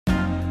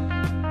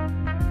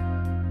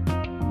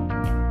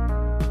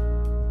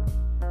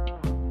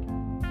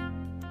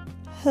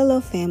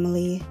Hello,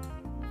 family.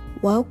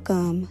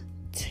 Welcome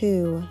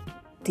to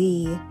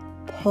the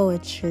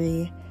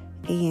Poetry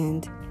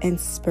and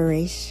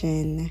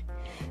Inspiration.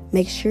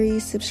 Make sure you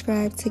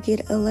subscribe to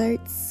get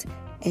alerts.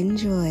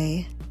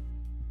 Enjoy.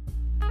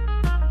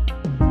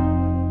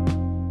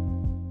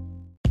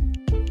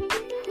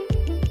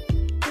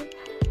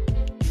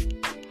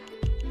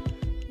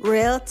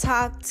 Real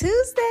Talk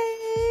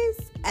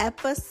Tuesdays,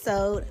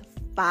 episode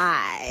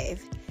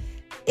 5.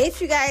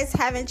 If you guys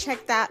haven't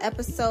checked out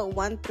episode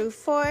 1 through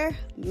 4,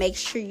 make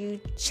sure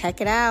you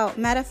check it out.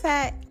 Matter of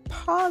fact,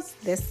 pause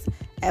this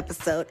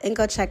episode and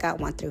go check out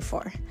 1 through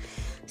 4.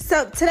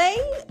 So today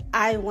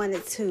I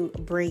wanted to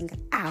bring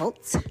out,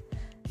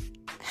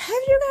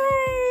 have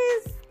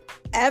you guys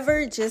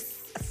ever just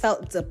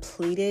felt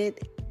depleted?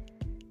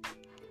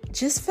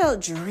 Just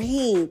felt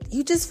drained.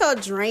 You just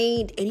felt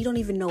drained and you don't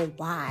even know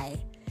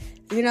why.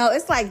 You know,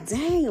 it's like,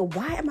 dang,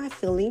 why am I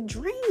feeling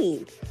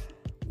drained?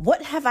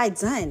 What have I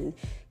done?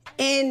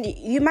 And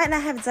you might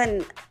not have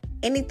done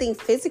anything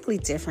physically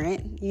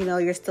different. You know,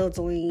 you're still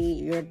doing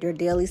your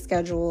daily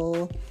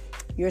schedule.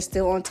 You're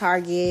still on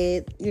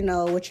target, you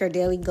know, with your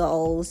daily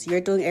goals. You're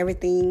doing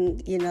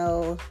everything, you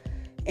know,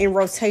 in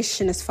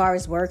rotation as far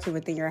as working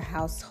within your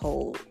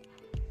household.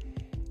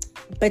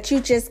 But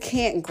you just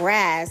can't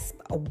grasp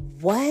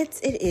what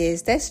it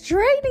is that's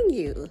draining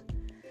you.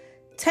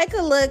 Take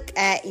a look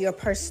at your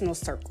personal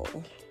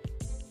circle,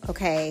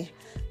 okay?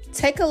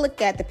 Take a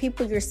look at the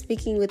people you're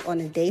speaking with on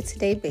a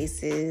day-to-day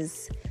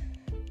basis,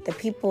 the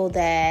people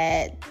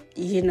that,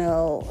 you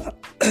know,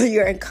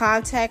 you're in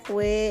contact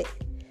with,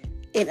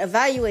 and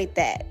evaluate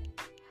that.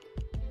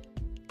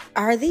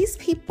 Are these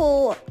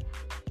people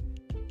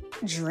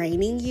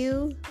draining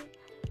you?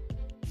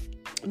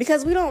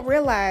 Because we don't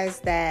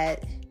realize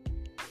that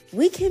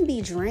we can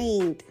be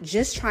drained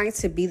just trying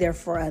to be there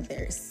for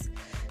others,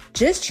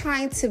 just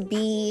trying to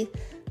be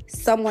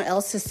someone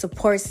else's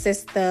support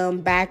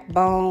system,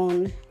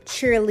 backbone,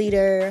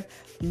 cheerleader,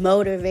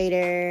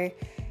 motivator.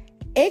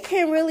 It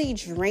can really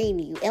drain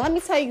you. And let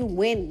me tell you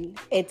when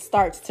it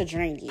starts to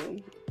drain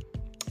you.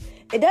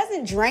 It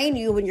doesn't drain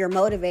you when you're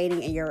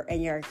motivating and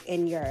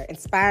you're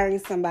inspiring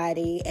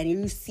somebody and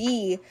you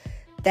see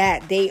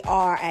that they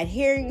are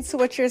adhering to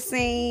what you're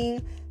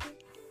saying,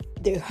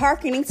 they're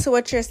hearkening to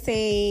what you're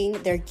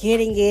saying, they're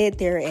getting it,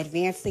 they're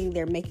advancing,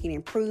 they're making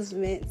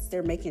improvements,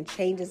 they're making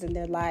changes in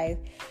their life.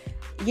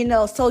 You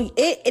know, so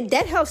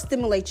that helps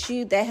stimulate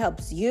you, that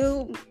helps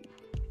you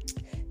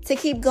to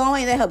keep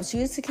going, that helps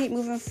you to keep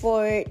moving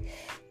forward.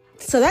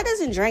 So that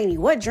doesn't drain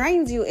you. What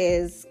drains you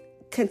is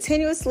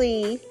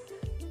continuously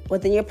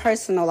within your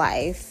personal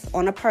life,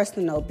 on a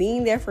personal note,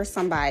 being there for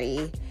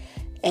somebody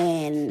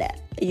and,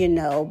 you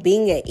know,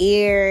 being an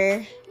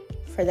ear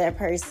for that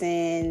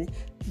person,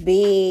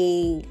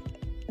 being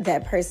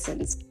that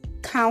person's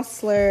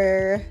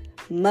counselor,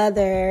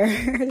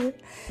 mother,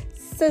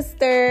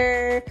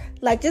 sister,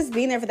 like just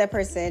being there for that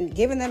person,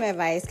 giving them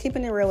advice,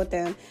 keeping it real with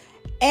them,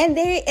 and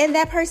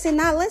that person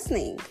not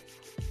listening.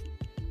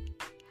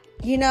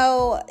 You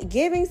know,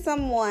 giving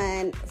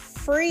someone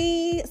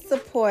free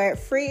support,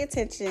 free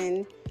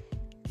attention,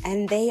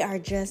 and they are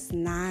just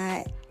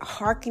not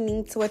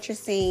hearkening to what you're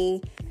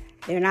saying.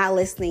 They're not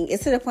listening.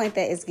 It's to the point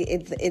that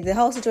the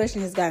whole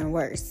situation has gotten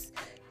worse.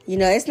 You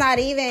know, it's not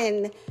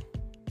even,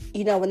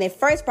 you know, when they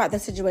first brought the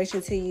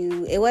situation to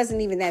you, it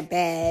wasn't even that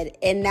bad.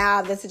 And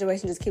now the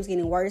situation just keeps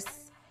getting worse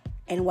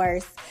and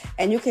worse.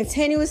 And you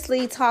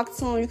continuously talk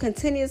to them. You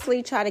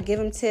continuously try to give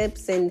them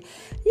tips and,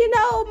 you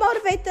know,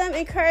 motivate them,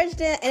 encourage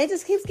them. And it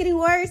just keeps getting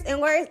worse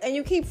and worse. And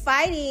you keep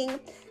fighting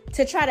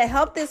to try to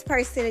help this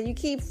person. And you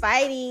keep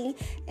fighting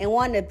and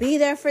wanting to be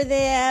there for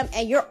them.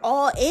 And you're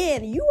all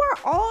in. You are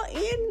all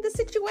in the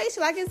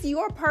situation. Like it's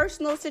your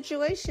personal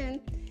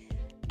situation.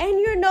 And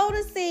you're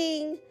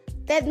noticing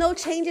that no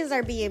changes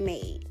are being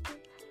made.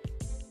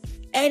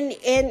 And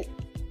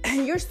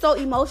you're so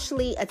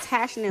emotionally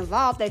attached and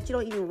involved that you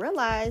don't even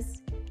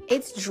realize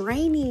it's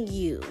draining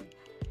you.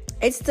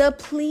 It's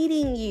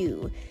depleting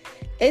you.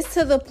 It's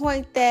to the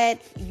point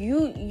that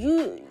you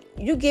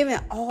giving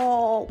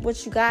all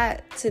what you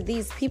got to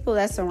these people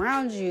that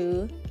surround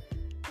you,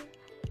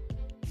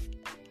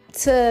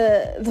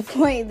 to the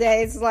point that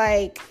it's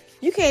like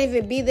you can't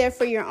even be there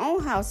for your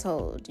own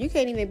household. You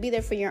can't even be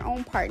there for your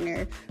own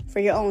partner, for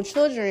your own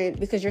children,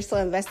 because you're so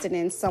invested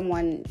in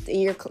someone,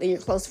 in your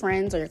close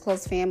friends or your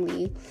close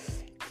family.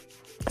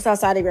 It's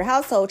outside of your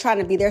household, trying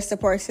to be their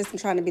support system,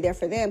 trying to be there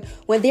for them,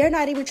 when they're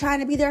not even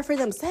trying to be there for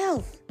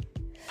themselves.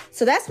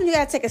 So that's when you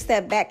got to take a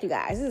step back, you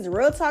guys. This is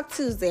Real Talk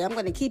Tuesday. I'm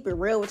going to keep it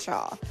real with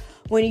y'all.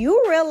 When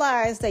you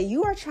realize that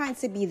you are trying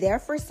to be there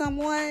for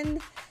someone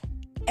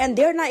and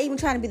they're not even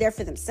trying to be there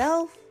for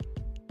themselves,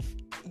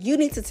 you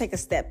need to take a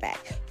step back.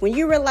 When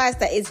you realize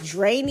that it's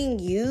draining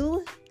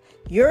you,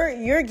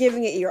 you're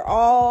giving it your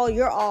all,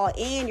 you're all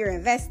in, you're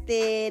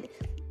invested,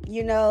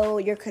 you know,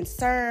 you're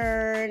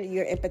concerned,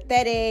 you're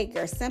empathetic,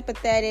 you're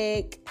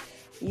sympathetic,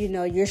 you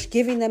know, you're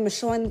giving them and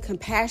showing them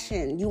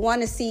compassion. You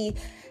want to see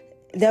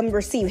them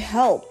receive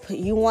help.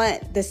 You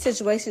want the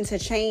situation to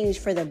change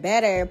for the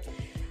better.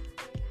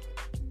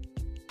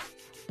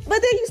 But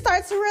But then you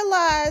start to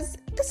realize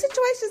the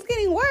situation is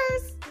getting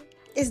worse.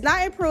 It's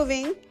not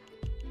improving.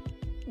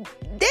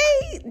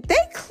 They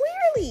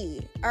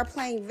clearly are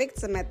playing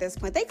victim at this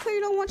point. They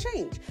clearly don't want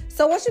change.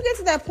 So once you get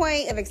to that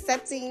point of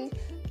accepting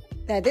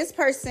that this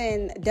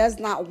person does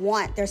not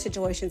want their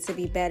situation to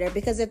be better,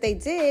 because if they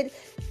did,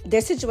 their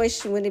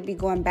situation wouldn't be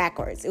going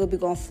backwards. It would be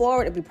going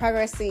forward. It would be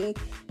progressing.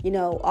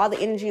 All the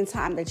energy and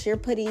time that you're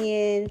putting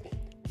in,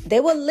 they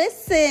will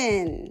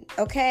listen.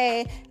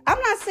 Okay. I'm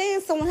not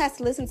saying someone has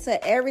to listen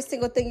to every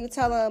single thing you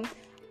tell them,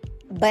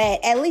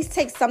 but at least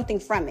take something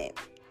from it.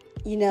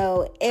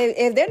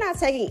 If they're not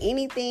taking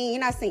anything, you're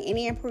not seeing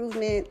any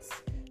improvements,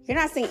 you're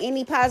not seeing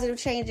any positive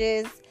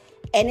changes,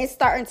 and it's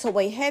starting to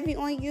weigh heavy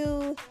on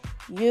you,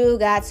 you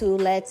got to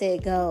let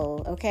it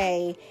go,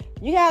 okay?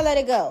 You got to let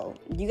it go.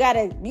 You got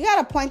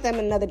to point them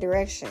in another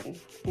direction,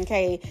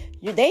 okay?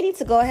 They need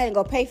to go ahead and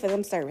go pay for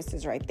them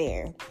services right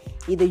there.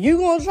 Either you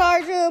going to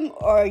charge them,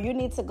 or you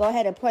need to go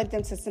ahead and point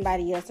them to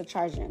somebody else to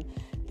charge them,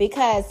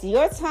 because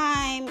your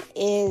time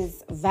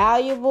is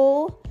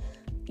valuable.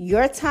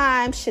 Your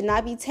time should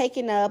not be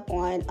taken up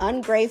on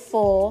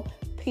ungrateful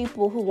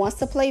people who wants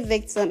to play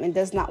victim and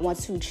does not want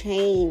to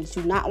change,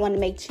 do not want to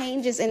make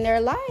changes in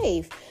their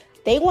life.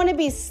 They want to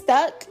be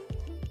stuck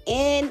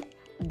in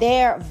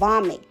their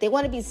vomit. They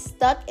want to be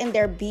stuck in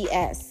their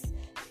BS.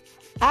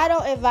 I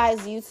don't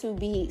advise you to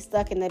be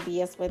stuck in the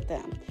BS with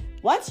them.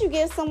 Once you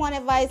give someone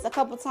advice a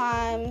couple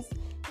times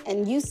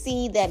and you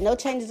see that no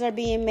changes are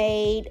being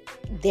made,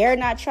 they're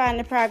not trying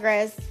to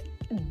progress,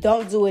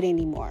 don't do it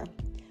anymore.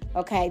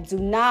 Okay, do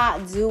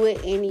not do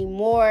it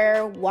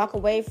anymore. Walk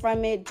away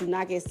from it. Do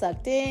not get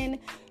sucked in.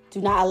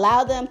 Do not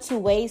allow them to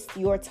waste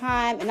your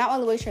time. And not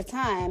only waste your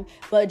time,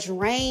 but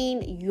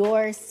drain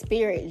your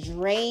spirit,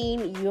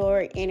 drain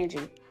your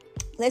energy.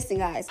 Listen,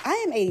 guys, I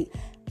am a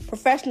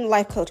professional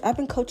life coach. I've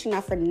been coaching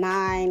now for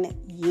 9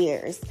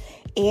 years.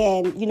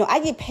 And, I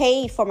get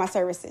paid for my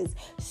services.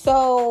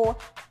 So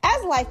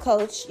as a life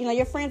coach,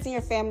 your friends and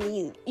your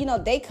family,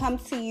 they come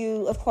to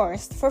you, of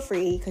course, for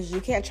free, because you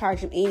can't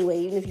charge them anyway,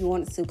 even if you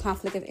wanted to,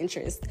 conflict of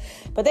interest.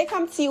 But they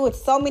come to you with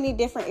so many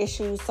different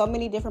issues, so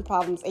many different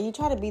problems, and you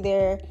try to be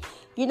there.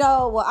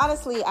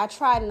 Honestly, I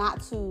try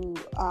not to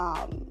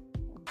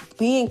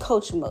be in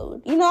coach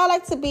mode.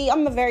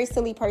 I'm a very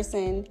silly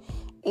person,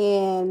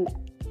 and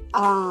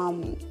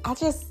I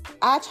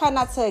try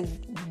not to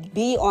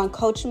be on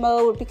coach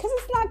mode, because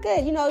it's not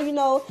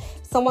good.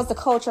 Someone's a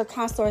coach or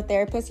counselor or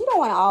therapist. You don't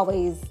want to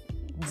always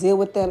deal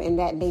with them in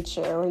that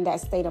nature or in that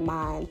state of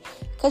mind,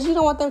 because you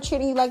don't want them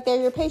treating you like they're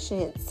your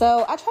patient.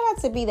 So I try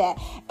not to be that.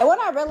 And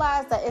when I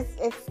realize that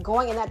it's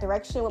going in that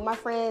direction with my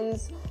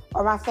friends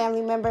or my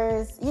family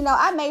members,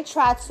 I may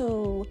try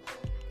to,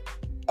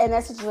 in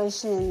that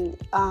situation,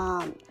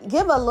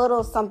 give a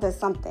little something,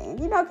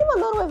 give a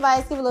little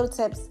advice, give a little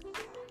tips.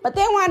 But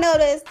then when I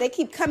notice they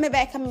keep coming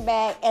back,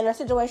 and the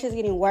situation is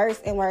getting worse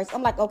and worse,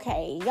 I'm like,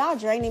 okay, y'all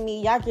draining me.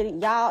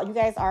 You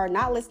guys are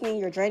not listening.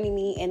 You're draining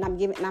me, and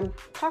I'm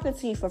talking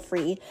to you for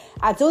free.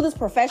 I do this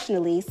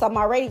professionally, so I'm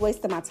already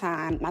wasting my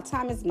time. My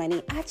time is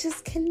money. I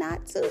just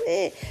cannot do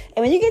it.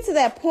 And when you get to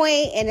that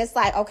point, and it's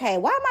like, okay,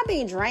 why am I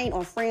being drained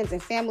on friends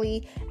and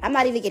family? I'm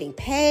not even getting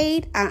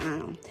paid.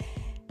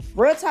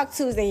 Real Talk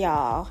Tuesday,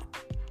 y'all.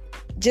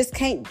 You just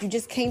can't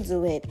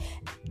do it.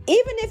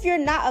 Even if you're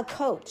not a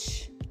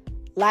coach.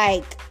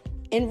 Like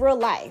in real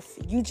life,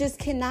 you just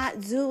cannot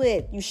do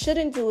it. You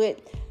shouldn't do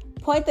it.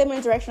 Point them in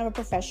the direction of a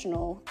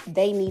professional.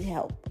 They need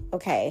help,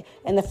 okay?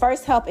 And the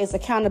first help is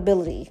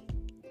accountability.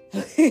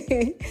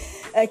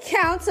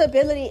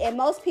 Accountability. And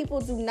most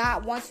people do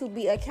not want to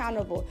be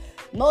accountable.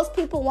 Most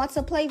people want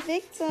to play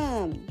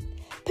victim.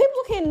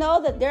 People can know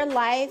that their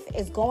life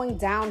is going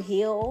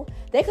downhill.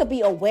 They could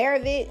be aware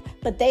of it,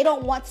 but they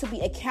don't want to be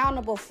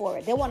accountable for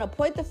it. They want to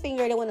point the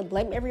finger. They want to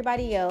blame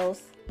everybody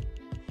else.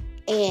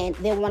 And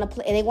they want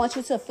to they want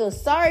you to feel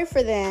sorry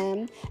for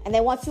them, and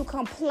they want to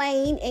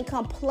complain and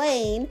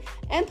play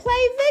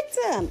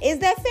victim. Is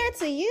that fair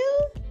to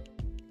you?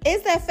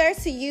 Is that fair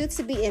to you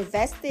to be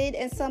invested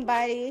in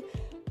somebody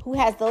who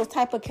has those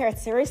type of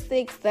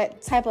characteristics,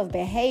 that type of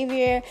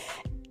behavior?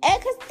 And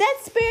because that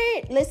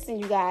spirit, listen,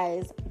 you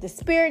guys, the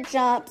spirit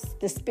jumps,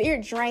 the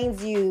spirit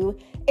drains you.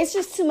 It's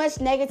just too much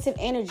negative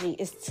energy.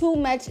 It's too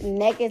much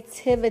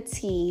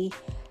negativity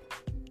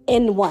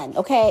in one,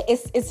 okay?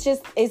 It's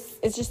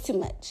just too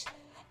much.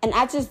 And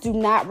I just do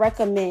not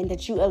recommend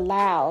that you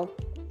allow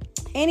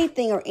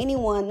anything or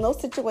anyone, no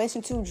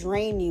situation to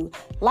drain you.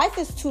 Life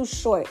is too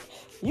short.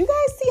 You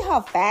guys see how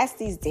fast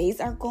these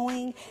days are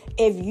going?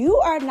 If you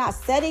are not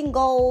setting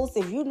goals,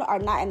 if you are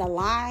not in a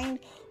line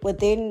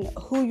within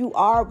who you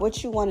are,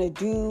 what you want to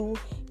do,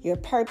 your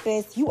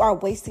purpose, you are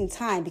wasting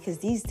time, because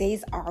these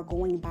days are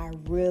going by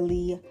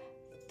really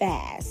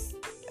fast.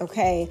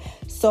 Okay,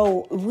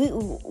 so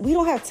we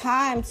don't have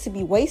time to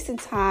be wasting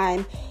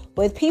time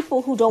with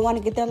people who don't want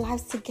to get their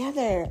lives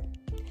together.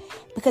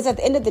 Because at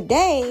the end of the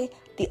day,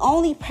 the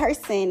only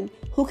person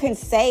who can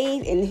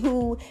save and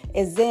who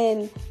is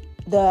in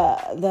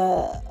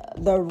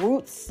the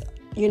roots,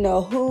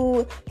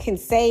 who can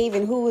save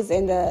and who is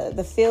in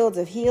the fields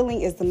of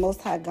healing is the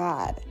Most High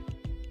God.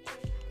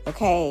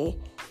 Okay?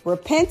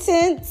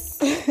 Repentance,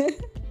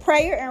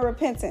 prayer and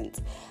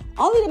repentance.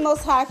 Only the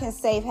Most High can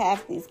save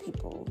half these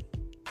people.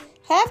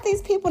 Half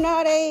these people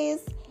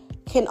nowadays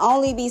can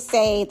only be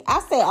saved. I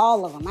say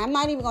all of them. I'm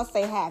not even going to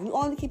say half. You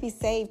only can be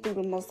saved through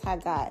the Most High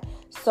God.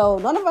 So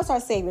none of us are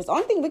saviors. The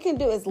only thing we can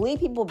do is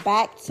lead people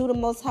back to the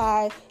Most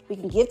High. We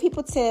can give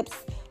people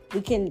tips.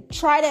 We can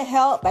try to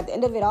help at the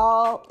end of it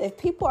all. If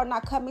people are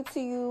not coming to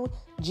you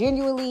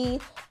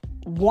genuinely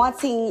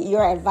wanting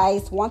your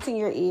advice, wanting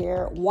your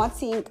ear,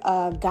 wanting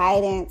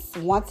guidance,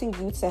 wanting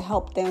you to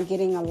help them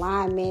getting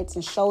alignment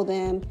and show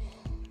them,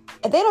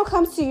 if they don't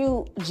come to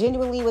you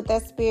genuinely with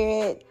that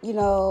spirit,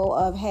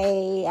 of,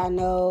 hey, I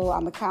know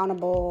I'm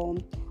accountable,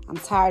 I'm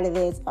tired of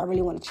this, I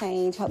really want to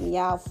change, help me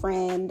out,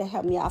 friend,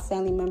 help me out,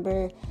 family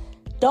member,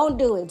 don't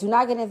do it. Do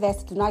not get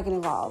invested. Do not get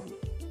involved.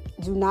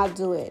 Do not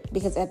do it.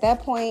 Because at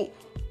that point,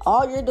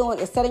 all you're doing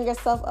is setting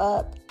yourself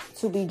up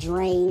to be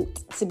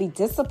drained, to be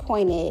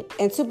disappointed,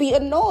 and to be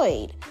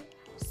annoyed.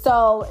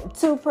 So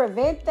to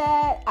prevent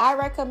that, I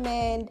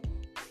recommend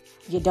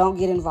you don't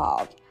get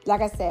involved.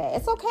 Like I said,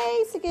 it's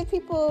okay to give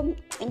people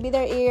and be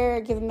their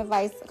ear, give them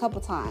advice a couple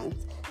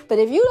times. But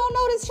if you don't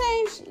notice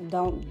change,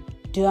 don't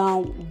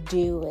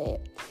do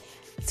it.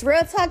 It's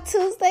Real Talk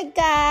Tuesday,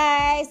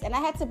 guys. And I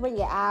had to bring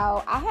it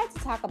out. I had to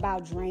talk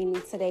about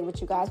draining today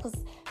with you guys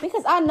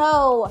because I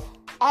know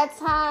at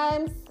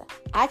times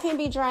I can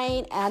be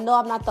drained, and I know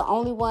I'm not the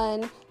only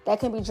one that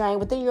can be drained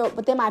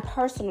within my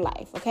personal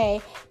life,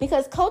 okay?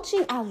 Because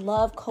coaching, I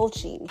love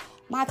coaching.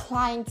 My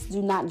clients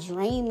do not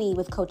drain me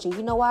with coaching.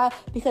 You know why?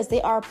 Because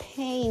they are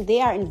paying, they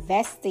are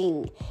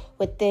investing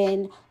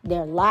within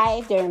their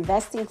life. They're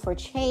investing for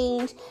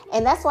change.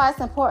 And that's why it's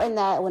important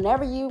that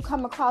whenever you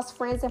come across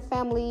friends and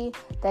family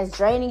that's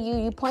draining you,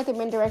 you point them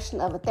in the direction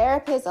of a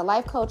therapist, a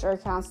life coach, or a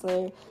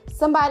counselor,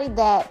 somebody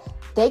that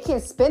they can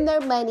spend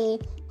their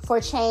money for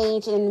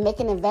change and make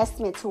an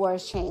investment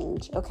towards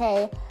change,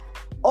 okay?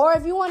 Or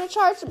if you want to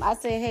charge them, I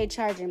say, hey,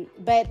 charge them.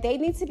 But they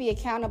need to be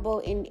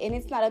accountable, and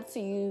it's not up to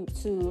you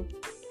to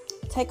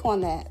take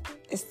on that.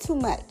 It's too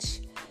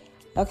much,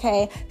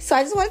 okay? So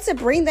I just wanted to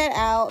bring that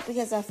out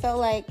because I felt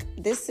like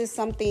this is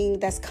something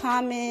that's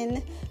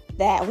common,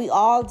 that we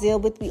all deal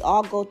with, we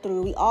all go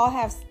through. We all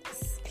have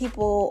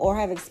people or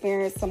have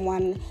experienced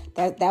someone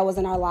that was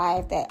in our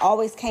life that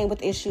always came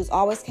with issues,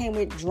 always came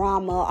with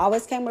drama,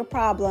 always came with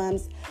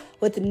problems,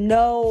 with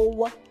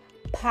no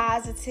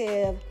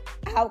positive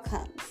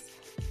outcomes.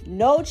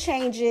 No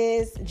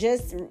changes,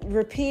 just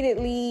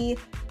repeatedly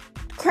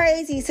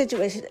crazy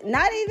situations.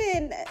 Not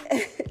even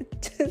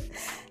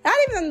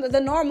the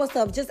normal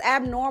stuff, just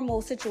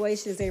abnormal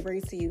situations they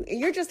bring to you. And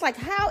you're just like,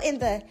 how in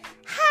the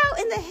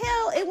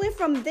hell it went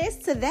from this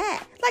to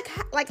that?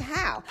 Like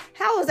how?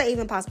 How is that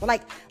even possible?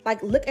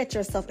 Like look at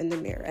yourself in the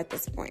mirror at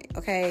this point,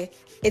 okay?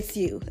 It's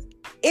you.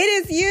 It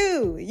is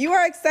you. You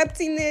are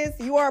accepting this.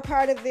 You are a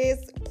part of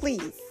this.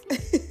 Please.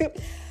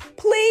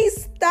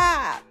 Please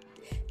stop.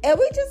 And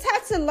we just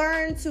have to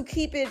learn to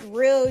keep it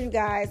real, you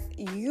guys.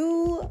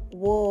 You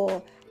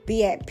will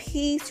be at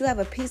peace. You have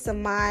a peace of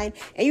mind.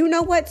 And you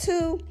know what,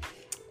 too?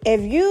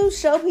 If you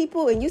show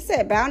people and you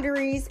set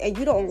boundaries and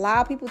you don't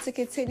allow people to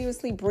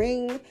continuously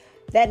bring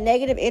that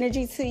negative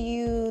energy to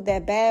you,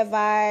 that bad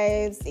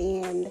vibes,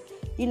 and,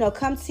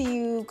 come to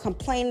you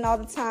complaining all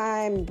the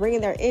time,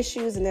 bringing their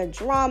issues and their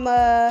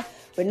drama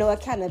with no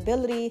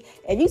accountability.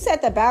 If you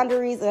set the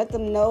boundaries and let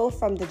them know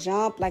from the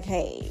jump, like,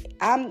 hey,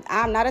 I'm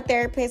not a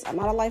therapist, I'm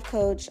not a life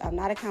coach, I'm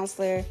not a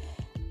counselor.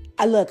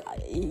 Look,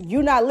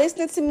 you're not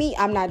listening to me,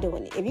 I'm not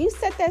doing it. If you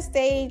set that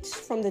stage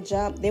from the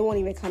jump, they won't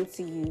even come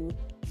to you.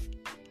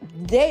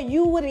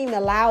 You wouldn't even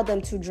allow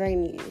them to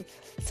drain you.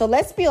 So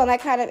let's be on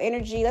that kind of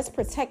energy. Let's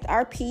protect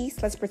our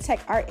peace. Let's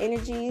protect our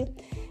energy.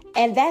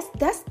 And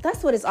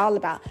that's what it's all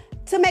about.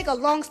 To make a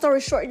long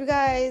story short, you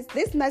guys,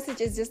 this message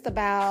is just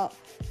about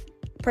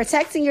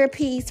protecting your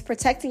peace,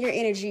 protecting your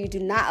energy. Do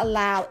not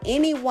allow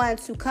anyone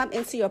to come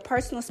into your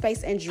personal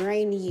space and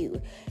drain you,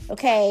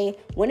 okay?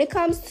 When it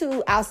comes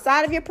to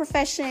outside of your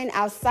profession,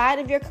 outside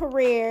of your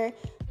career,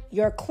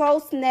 your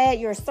close net,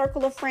 your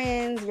circle of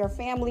friends, your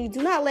family,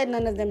 do not let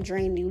none of them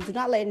drain you. Do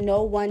not let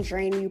no one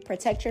drain you.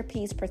 Protect your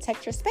peace,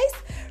 protect your space.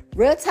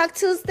 Real Talk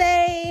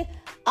Tuesday,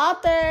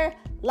 author,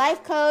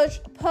 life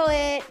coach,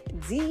 poet,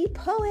 the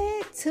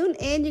poet. Tune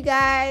in, you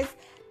guys,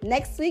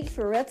 next week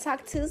for Real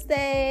Talk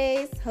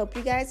Tuesdays. Hope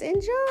you guys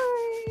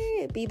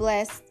enjoy. Be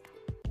blessed.